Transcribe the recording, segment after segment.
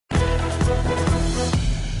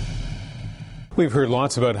We've heard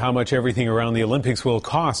lots about how much everything around the Olympics will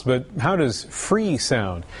cost, but how does free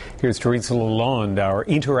sound? Here's Teresa Lalonde, our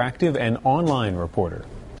interactive and online reporter.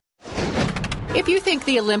 If you think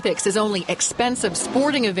the Olympics is only expensive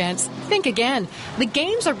sporting events, think again. The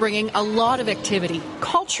Games are bringing a lot of activity,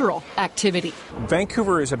 cultural activity.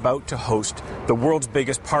 Vancouver is about to host the world's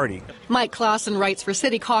biggest party. Mike Klassen writes for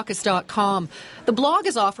citycaucus.com. The blog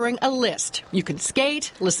is offering a list. You can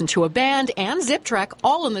skate, listen to a band, and zip trek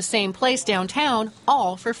all in the same place downtown,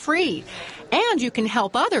 all for free. And you can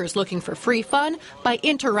help others looking for free fun by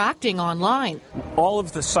interacting online. All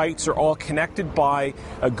of the sites are all connected by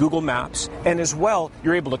Google Maps, and as well,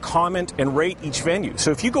 you're able to comment and rate each venue.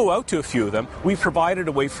 So if you go out to a few of them, we've provided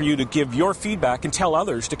a way for you to give your feedback and tell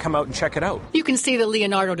others to come out and check it out. You can see the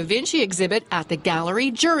Leonardo da Vinci exhibit at the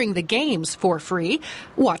gallery during the Games for free,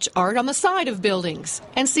 watch art on the side of buildings,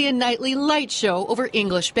 and see a nightly light show over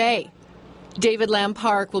English Bay. David Lamb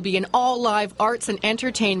Park will be an all-live arts and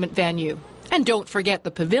entertainment venue. And don't forget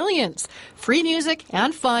the pavilions. Free music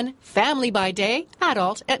and fun, family by day,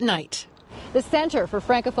 adult at night. The Centre for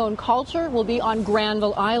Francophone Culture will be on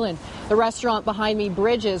Granville Island. The restaurant behind me,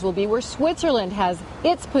 Bridges, will be where Switzerland has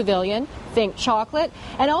its pavilion. Think chocolate.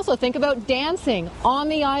 And also think about dancing. On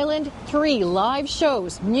the island, 3 live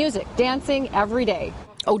shows, music, dancing every day.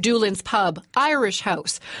 O'Doolin's Pub, Irish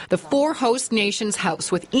House, the 4 host nations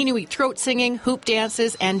house with Inuit throat singing, hoop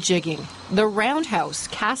dances and jigging. The Roundhouse,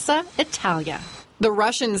 Casa Italia. The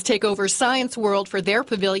Russians take over Science World for their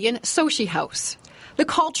pavilion, Sochi House. The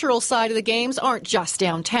cultural side of the Games aren't just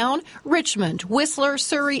downtown. Richmond, Whistler,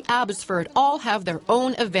 Surrey, Abbotsford all have their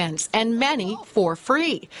own events, and many for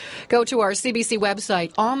free. Go to our CBC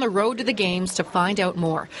website, On the Road to the Games, to find out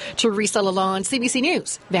more. Teresa Lalonde, CBC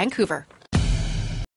News, Vancouver.